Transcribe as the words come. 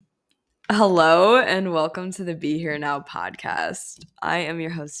Hello and welcome to the Be Here Now podcast. I am your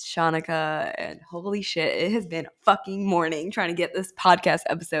host, Shanika, and holy shit, it has been a fucking morning trying to get this podcast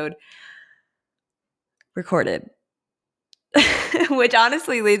episode recorded. Which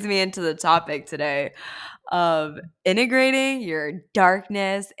honestly leads me into the topic today of integrating your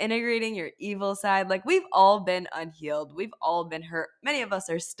darkness, integrating your evil side. Like, we've all been unhealed. We've all been hurt. Many of us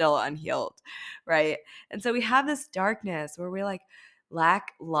are still unhealed, right? And so we have this darkness where we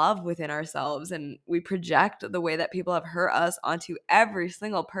lack love within ourselves, and we project the way that people have hurt us onto every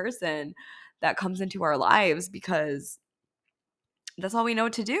single person that comes into our lives because that's all we know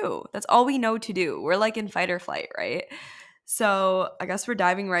to do. That's all we know to do. We're like in fight or flight, right? So I guess we're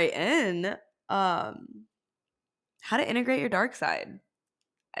diving right in. How to integrate your dark side.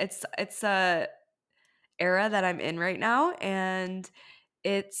 It's a era that I'm in right now, and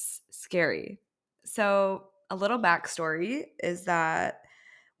it's scary. So a little backstory is that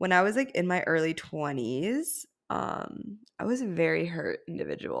when I was like in my early 20s, I was a very hurt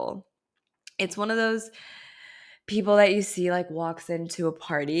individual. It's one of those people that you see like walks into a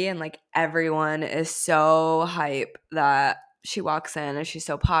party and like everyone is so hype that she walks in and she's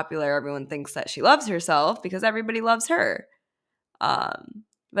so popular. Everyone thinks that she loves herself because everybody loves her.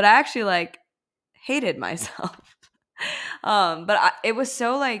 But I actually like hated myself. It was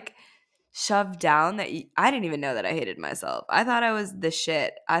so like shoved down that I didn't even know that I hated myself. I thought I was the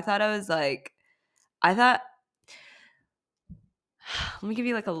shit. I thought let me give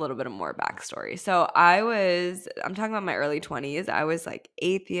you like a little bit of more backstory. So I'm talking about my early 20s. I was like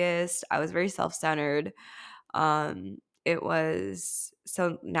atheist. I was very self-centered. It was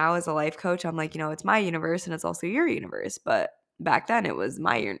so now as a life coach, I'm like, it's my universe and it's also your universe. But back then it was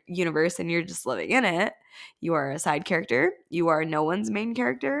my universe and you're just living in it. You are a side character. You are no one's main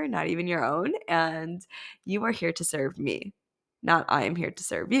character, not even your own. And you are here to serve me, not I am here to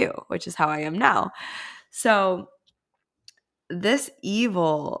serve you, which is how I am now. So this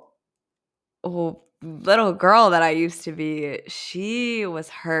evil little girl that I used to be, she was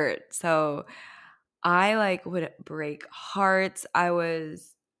hurt. So I like would break hearts. I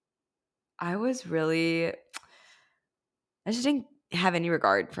was really I just didn't have any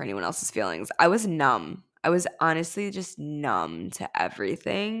regard for anyone else's feelings. I was numb. I was honestly just numb to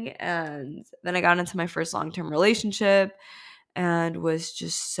everything. And then I got into my first long-term relationship and was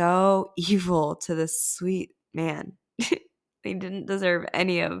just so evil to this sweet man. He didn't deserve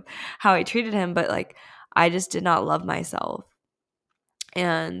any of how I treated him, but like I just did not love myself.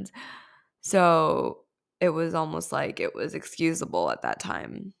 And so it was almost like it was excusable at that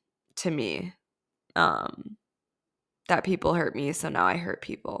time to me, um, that people hurt me, so now I hurt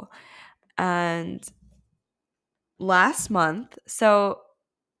people. And last month, so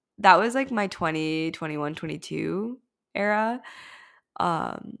that was like my 20, 21, 22 era.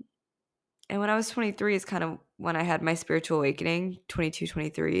 Um, and when I was 23 is kind of when I had my spiritual awakening, 22,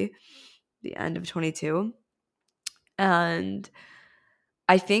 23, the end of 22. And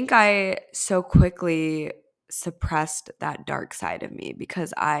I think I so quickly suppressed that dark side of me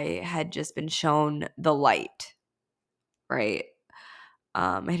because I had just been shown the light, right?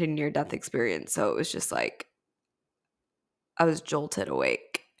 I had a near death experience. So it was just like I was jolted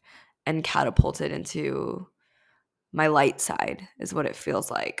awake and catapulted into my light side, is what it feels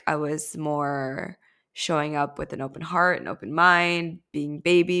like. I was more showing up with an open heart, an open mind, being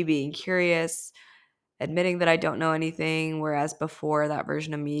baby, being curious, admitting that I don't know anything, whereas before that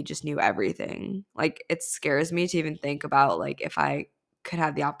version of me just knew everything. Like, it scares me to even think about like if I could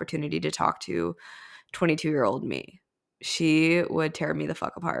have the opportunity to talk to 22-year-old me. She would tear me the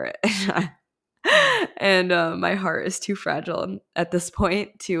fuck apart. And my heart is too fragile at this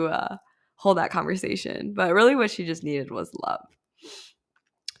point to hold that conversation. But really what she just needed was love.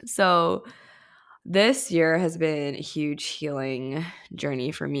 So this year has been a huge healing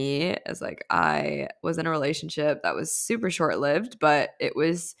journey for me, as like I was in a relationship that was super short-lived, but it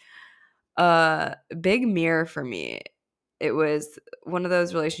was a big mirror for me. It was one of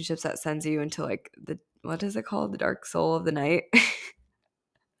those relationships that sends you into like the, what is it called? The dark soul of the night.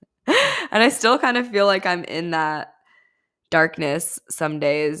 And I still kind of feel like I'm in that darkness some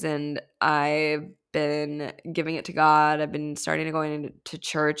days, and I've been giving it to God. I've been starting to go into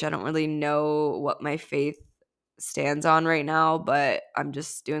church. I don't really know what my faith stands on right now, but I'm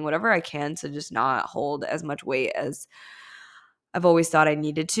just doing whatever I can to just not hold as much weight as I've always thought I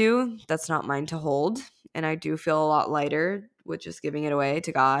needed to. That's not mine to hold. And I do feel a lot lighter with just giving it away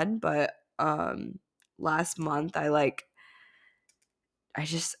to God. But last month I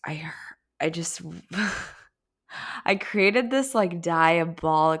just I created this like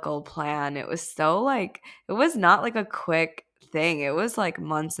diabolical plan. It was so like it was not like a quick thing. It was like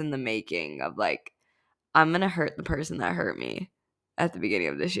months in the making of like, I'm going to hurt the person that hurt me at the beginning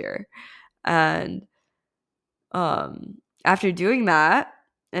of this year. And after doing that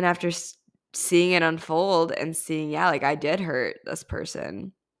and after seeing it unfold and seeing, yeah, like I did hurt this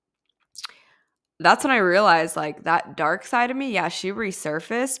person, that's when I realized like that dark side of me, yeah, she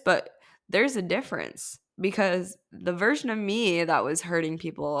resurfaced, but there's a difference because the version of me that was hurting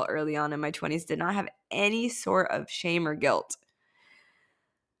people early on in my 20s did not have any sort of shame or guilt.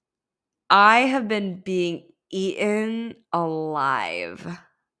 I have been being eaten alive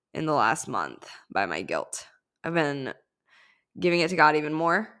in the last month by my guilt. I've been giving it to God even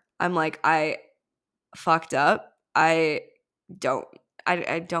more. I'm like, I fucked up. I don't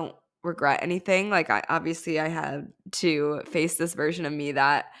regret anything. Like I had to face this version of me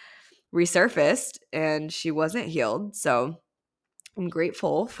that resurfaced and she wasn't healed. So I'm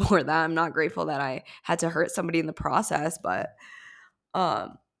grateful for that. I'm not grateful that I had to hurt somebody in the process, but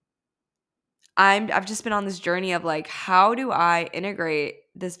um I've just been on this journey of like, how do I integrate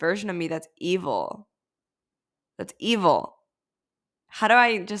this version of me that's evil? That's evil. How do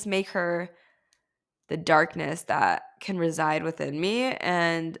I just make her the darkness that can reside within me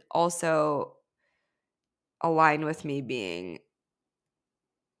and also align with me being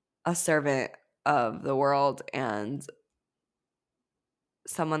a servant of the world and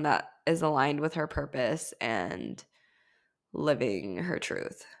someone that is aligned with her purpose and living her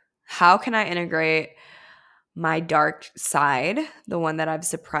truth? How can I integrate my dark side, the one that I've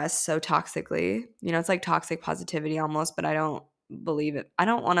suppressed so toxically? You know, it's like toxic positivity almost, but I don't believe it. I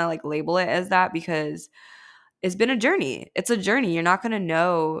don't want to like label it as that because it's been a journey. It's a journey. You're not going to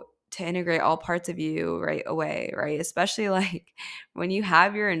know to integrate all parts of you right away, right? Especially like when you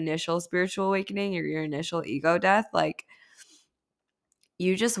have your initial spiritual awakening or your initial ego death, like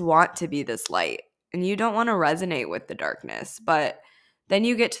you just want to be this light and you don't want to resonate with the darkness. But then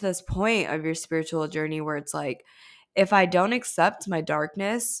you get to this point of your spiritual journey where it's like, if I don't accept my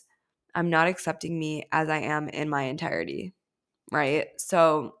darkness, I'm not accepting me as I am in my entirety, right?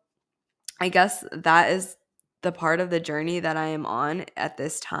 So I guess that is the part of the journey that I am on at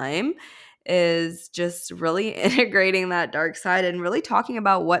this time, is just really integrating that dark side and really talking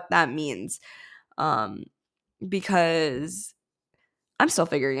about what that means. Um, because I'm still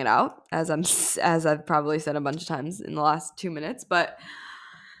figuring it out, as I've probably said a bunch of times in the last 2 minutes, but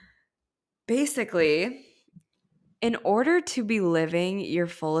basically, in order to be living your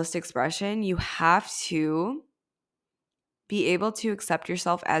fullest expression, you have to be able to accept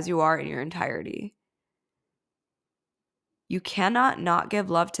yourself as you are in your entirety. You cannot not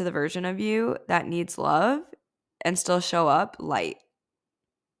give love to the version of you that needs love and still show up light.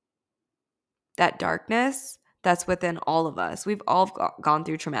 That darkness that's within all of us. We've all gone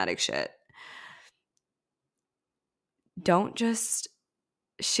through traumatic shit. Don't just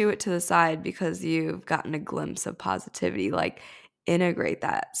shoo it to the side because you've gotten a glimpse of positivity. Like, integrate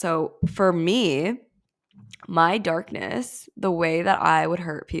that. So for me, my darkness, the way that I would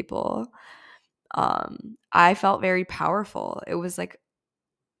hurt people, I felt very powerful. It was like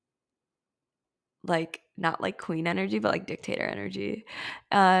not like queen energy, but like dictator energy.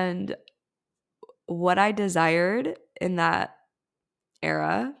 And what I desired in that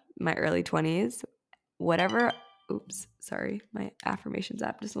era, my early 20s, whatever, oops, sorry, my affirmations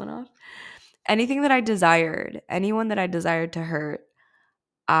app just went off. Anything that I desired, anyone that I desired to hurt,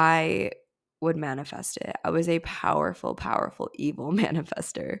 I would manifest it. I was a powerful, powerful, evil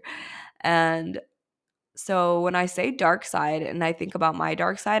manifester. And so when I say dark side and I think about my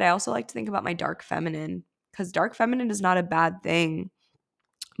dark side, I also like to think about my dark feminine, because dark feminine is not a bad thing,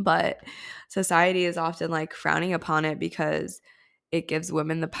 but society is often like frowning upon it because it gives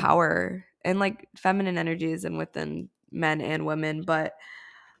women the power, and like feminine energies and within men and women. But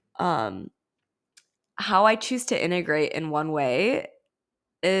how I choose to integrate in one way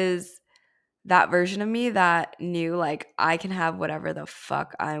is that version of me that knew like I can have whatever the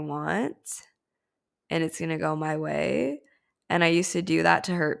fuck I want and it's gonna go my way. And I used to do that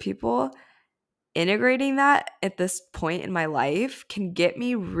to hurt people. Integrating that at this point in my life can get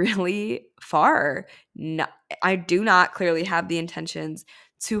me really far. No, I do not clearly have the intentions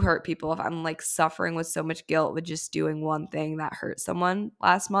to hurt people if I'm like suffering with so much guilt with just doing one thing that hurt someone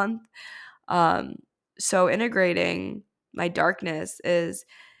last month. Um, so integrating my darkness is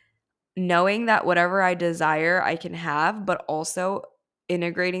knowing that whatever I desire, I can have, but also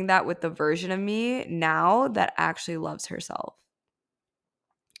integrating that with the version of me now that actually loves herself.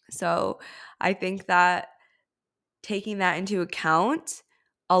 So I think that taking that into account,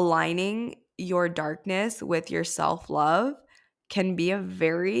 aligning your darkness with your self-love can be a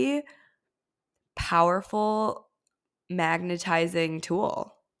very powerful magnetizing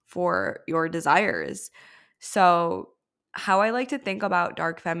tool for your desires. So, how I like to think about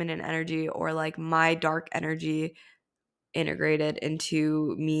dark feminine energy, or like my dark energy integrated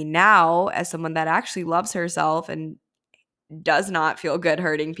into me now as someone that actually loves herself and does not feel good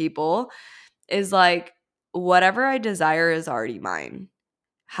hurting people, is like whatever I desire is already mine.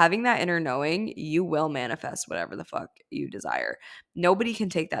 Having that inner knowing, you will manifest whatever the fuck you desire. Nobody can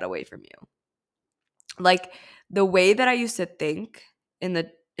take that away from you. Like the way that I used to think in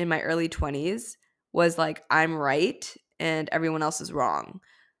my early 20s was like I'm right and everyone else is wrong.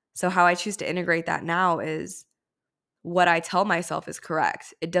 So how I choose to integrate that now is what I tell myself is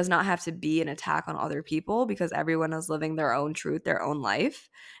correct. It does not have to be an attack on other people because everyone is living their own truth, their own life,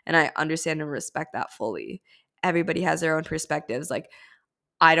 and I understand and respect that fully. Everybody has their own perspectives. Like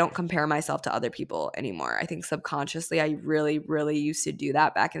I don't compare myself to other people anymore. I think subconsciously I really, really used to do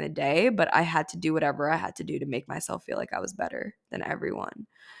that back in the day, but I had to do whatever I had to do to make myself feel like I was better than everyone.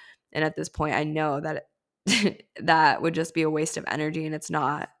 And at this point, I know that that would just be a waste of energy, and it's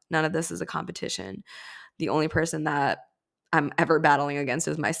not. None of this is a competition. The only person that I'm ever battling against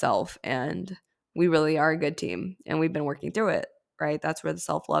is myself, and we really are a good team, and we've been working through it, right? That's where the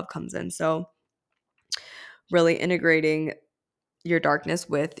self-love comes in. So really integrating your darkness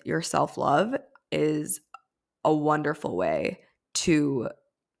with your self-love is a wonderful way to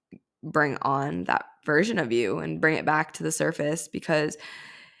bring on that version of you and bring it back to the surface, because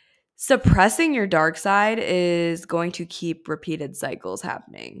suppressing your dark side is going to keep repeated cycles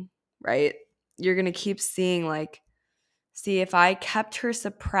happening, right? You're going to keep seeing like, see, if I kept her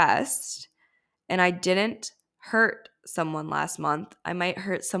suppressed and I didn't hurt someone last month, I might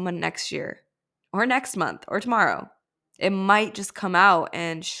hurt someone next year or next month or tomorrow. It might just come out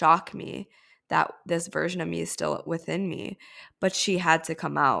and shock me that this version of me is still within me. But she had to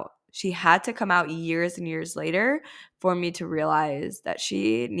come out. She had to come out years and years later for me to realize that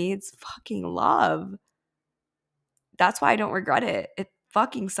she needs fucking love. That's why I don't regret it. It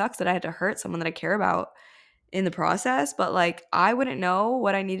fucking sucks that I had to hurt someone that I care about in the process, but like I wouldn't know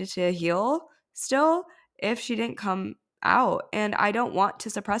what I needed to heal still if she didn't come out. And I don't want to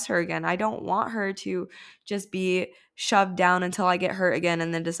suppress her again. I don't want her to just be shoved down until I get hurt again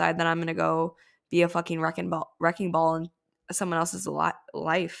and then decide that I'm going to go be a fucking wrecking ball in someone else's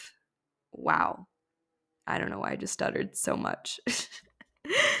life. Wow. I don't know why I just stuttered so much.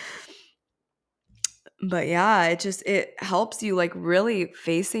 But yeah, it helps you, like really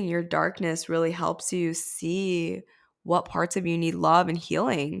facing your darkness really helps you see what parts of you need love and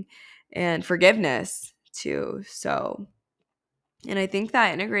healing and forgiveness too. So, and I think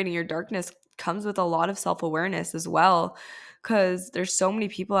that integrating your darkness comes with a lot of self-awareness as well, cuz there's so many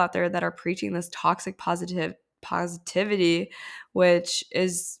people out there that are preaching this toxic positivity, which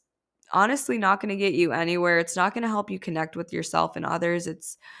is honestly not going to get you anywhere. It's not going to help you connect with yourself and others.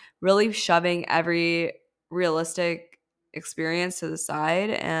 It's really shoving every realistic experience to the side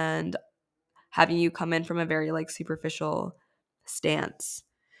and having you come in from a very like superficial stance.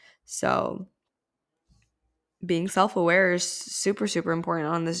 So, being self-aware is super super important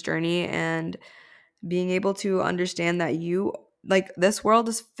on this journey, and being able to understand that you like this world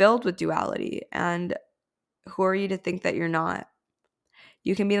is filled with duality, and who are you to think that you're not?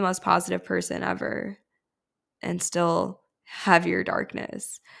 You can be the most positive person ever and still have your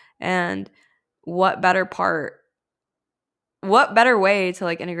darkness. And what better part, what better way to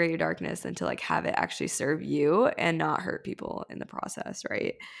like integrate your darkness than to like have it actually serve you and not hurt people in the process,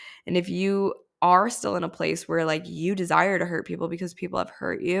 right? And if you are still in a place where like you desire to hurt people because people have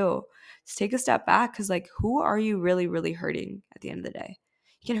hurt you, just take a step back, because like who are you really really hurting at the end of the day?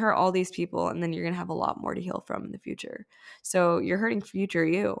 You can hurt all these people and then you're going to have a lot more to heal from in the future. So you're hurting future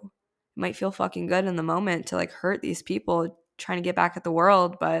you. It might feel fucking good in the moment to like hurt these people trying to get back at the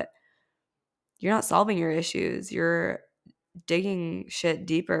world, but you're not solving your issues. You're digging shit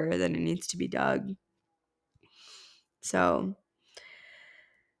deeper than it needs to be dug. So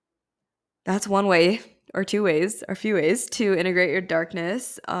that's one way, or two ways, or a few ways to integrate your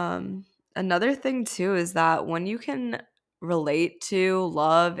darkness. Another thing too is that when you can relate to,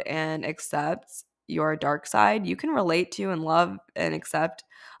 love, and accept your dark side, you can relate to and love and accept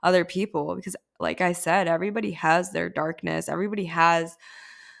other people, because like I said, everybody has their darkness, everybody has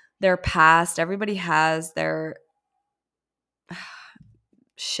their past, everybody has their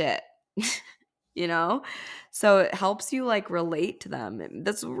shit. You know? So it helps you like relate to them.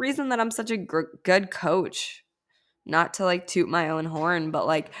 That's the reason that I'm such a good coach. Not to like toot my own horn, but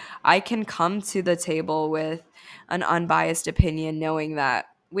like I can come to the table with an unbiased opinion knowing that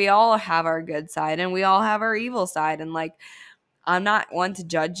we all have our good side and we all have our evil side, and like I'm not one to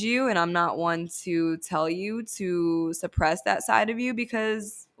judge you, and I'm not one to tell you to suppress that side of you,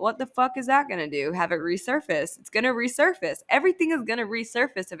 because what the fuck is that going to do? Have it resurface? It's going to resurface. Everything is going to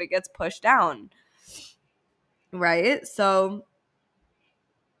resurface if it gets pushed down. Right? So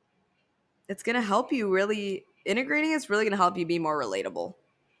it's going to help you really, integrating is really going to help you be more relatable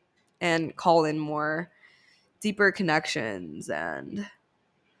and call in more deeper connections. And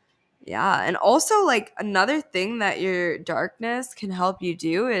yeah, and also like another thing that your darkness can help you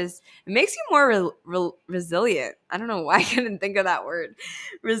do is it makes you more resilient. I don't know why I couldn't think of that word.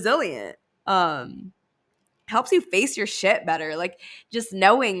 Resilient. Helps you face your shit better. Like just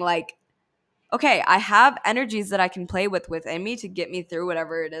knowing like, okay, I have energies that I can play with within me to get me through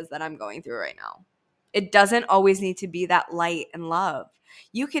whatever it is that I'm going through right now. It doesn't always need to be that light and love.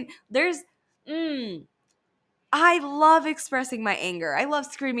 You can I love expressing my anger. I love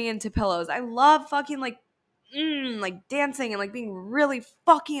screaming into pillows. I love fucking like dancing and like being really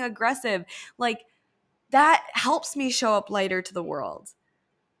fucking aggressive. Like that helps me show up lighter to the world.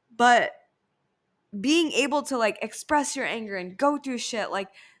 But being able to like express your anger and go through shit like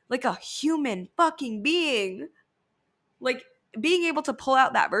a human fucking being, like being able to pull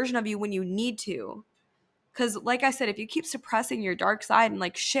out that version of you when you need to. Because like I said, if you keep suppressing your dark side and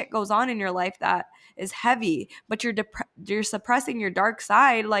like shit goes on in your life that is heavy, but you're suppressing your dark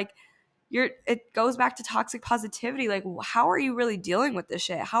side, like it goes back to toxic positivity. Like how are you really dealing with this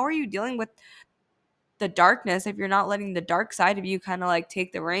shit? How are you dealing with the darkness if you're not letting the dark side of you kind of like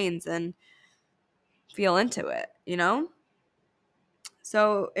take the reins and feel into it, you know?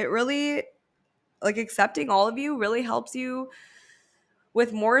 So it really, like, accepting all of you really helps you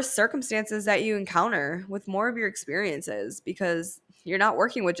with more circumstances that you encounter, with more of your experiences, because you're not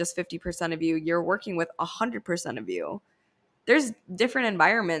working with just 50% of you, you're working with 100% of you. There's different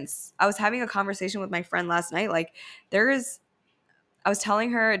environments. I was having a conversation with my friend last night. Like, I was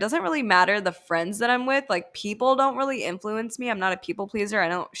telling her it doesn't really matter the friends that I'm with. Like, people don't really influence me. I'm not a people pleaser. I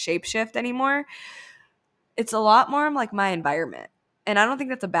don't shapeshift anymore. It's a lot more like my environment. And I don't think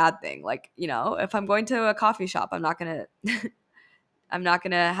that's a bad thing. Like, you know, if I'm going to a coffee shop, I'm not going to I'm not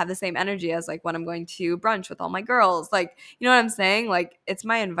going to have the same energy as like when I'm going to brunch with all my girls. Like, you know what I'm saying? Like it's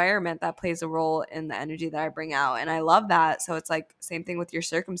my environment that plays a role in the energy that I bring out. And I love that. So it's like same thing with your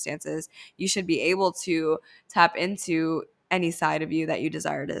circumstances. You should be able to tap into any side of you that you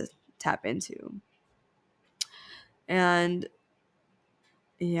desire to tap into. And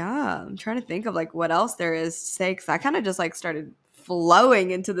yeah, I'm trying to think of like what else there is to say, because I kind of just like started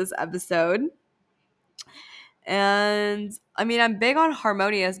flowing into this episode. And I mean, I'm big on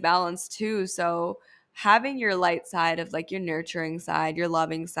harmonious balance too. So having your light side of like your nurturing side, your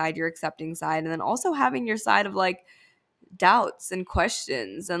loving side, your accepting side, and then also having your side of like doubts and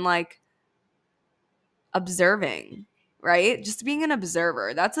questions and like observing, right? Just being an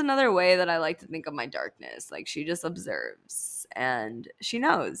observer. That's another way that I like to think of my darkness. Like she just observes and she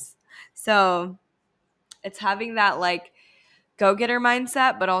knows. So it's having that like go-getter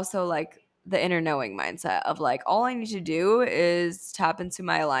mindset, but also like the inner knowing mindset of like all I need to do is tap into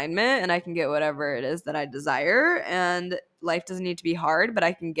my alignment and I can get whatever it is that I desire. And life doesn't need to be hard, but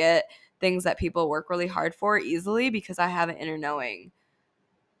I can get things that people work really hard for easily because I have an inner knowing.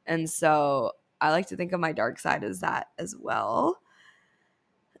 And so I like to think of my dark side as that as well.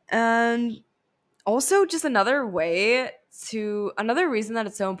 And also just another reason that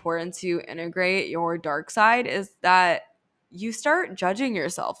it's so important to integrate your dark side is that you start judging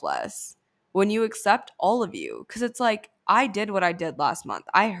yourself less when you accept all of you, because it's like I did what I did last month.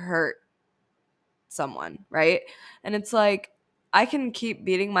 I hurt someone, right? And it's like I can keep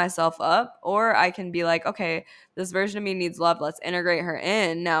beating myself up, or I can be like, okay, this version of me needs love, let's integrate her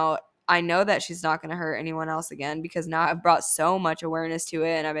in. Now I know that she's not going to hurt anyone else again because now I've brought so much awareness to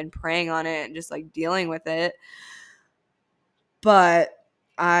it and I've been praying on it and just like dealing with it. But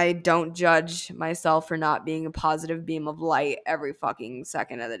I don't judge myself for not being a positive beam of light every fucking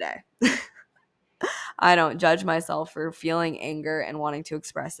second of the day. I don't judge myself for feeling anger and wanting to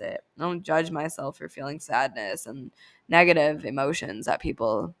express it. I don't judge myself for feeling sadness and negative emotions that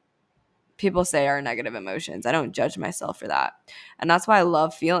people say are negative emotions. I don't judge myself for that. And that's why I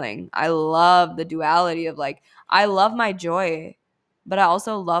love feeling. I love the duality of like, I love my joy, but I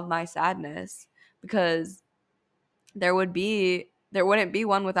also love my sadness, because there wouldn't be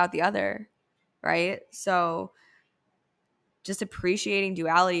one without the other, right? So just appreciating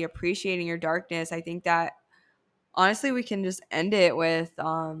duality, appreciating your darkness. I think that honestly we can just end it with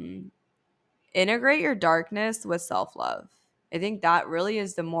integrate your darkness with self-love. I think that really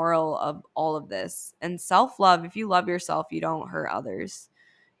is the moral of all of this. And self-love, if you love yourself, you don't hurt others.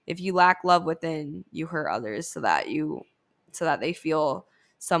 If you lack love within, you hurt others so that you so that they feel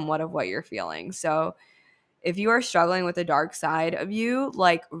somewhat of what you're feeling. So if you are struggling with the dark side of you,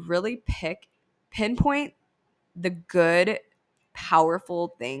 like really pinpoint the good,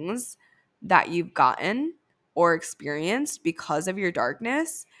 powerful things that you've gotten or experienced because of your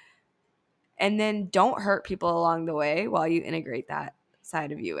darkness. And then don't hurt people along the way while you integrate that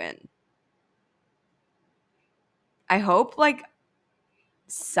side of you in. I hope like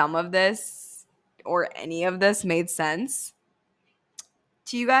some of this or any of this made sense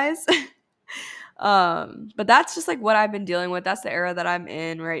to you guys. But that's just like what I've been dealing with. That's the era that I'm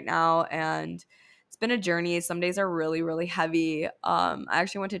in right now, and it's been a journey. Some days are really, really heavy. I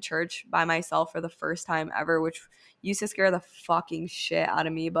actually went to church by myself for the first time ever, which used to scare the fucking shit out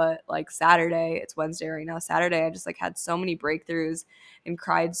of me. But like Saturday, it's Wednesday right now. Saturday, I just like had so many breakthroughs and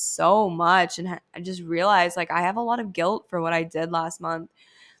cried so much, and I just realized like I have a lot of guilt for what I did last month.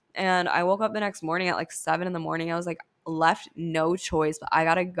 And I woke up the next morning at like 7 in the morning. I was like, left no choice, but I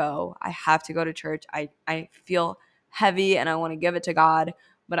gotta go. I have to go to church. I feel heavy and I want to give it to God,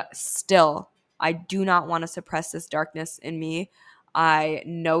 but still, I do not want to suppress this darkness in me. I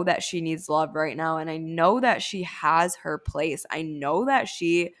know that she needs love right now, and I know that she has her place. I know that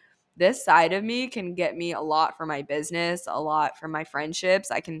this side of me can get me a lot for my business, a lot for my friendships.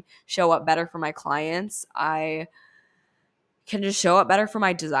 I can show up better for my clients. I can just show up better for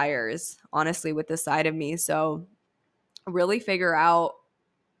my desires, honestly, with this side of me. So really figure out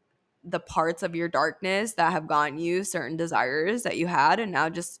the parts of your darkness that have gotten you certain desires that you had, and now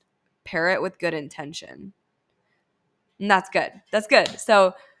just pair it with good intention. And that's good. That's good.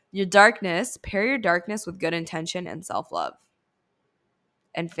 So pair your darkness with good intention and self-love.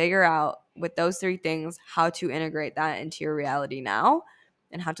 And figure out with those three things how to integrate that into your reality now,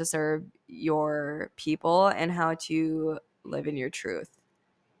 and how to serve your people, and how to live in your truth.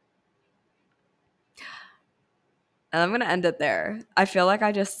 And I'm going to end it there. I feel like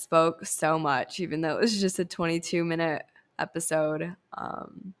I just spoke so much, even though it was just a 22-minute episode.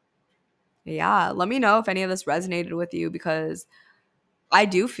 Yeah, let me know if any of this resonated with you, because I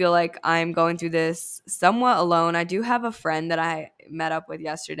do feel like I'm going through this somewhat alone. I do have a friend that I met up with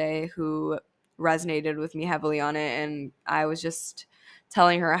yesterday who resonated with me heavily on it. And I was just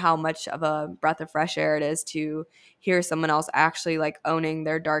telling her how much of a breath of fresh air it is to hear someone else actually like owning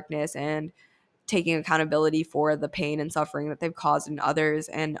their darkness and taking accountability for the pain and suffering that they've caused in others,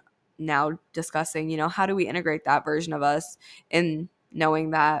 and now discussing, how do we integrate that version of us, in knowing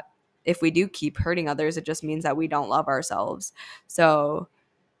that if we do keep hurting others, it just means that we don't love ourselves. So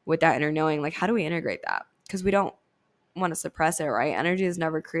with that inner knowing, like, how do we integrate that? Because we don't want to suppress it, right? Energy is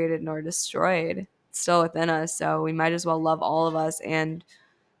never created nor destroyed. It's still within us. So we might as well love all of us, and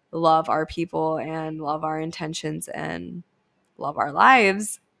love our people, and love our intentions, and love our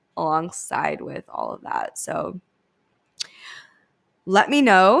lives alongside with all of that. So let me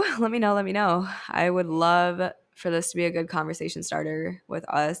know. I would love for this to be a good conversation starter with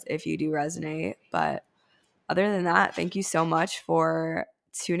us if you do resonate. But other than that, thank you so much for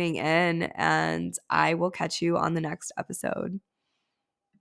tuning in, and I will catch you on the next episode.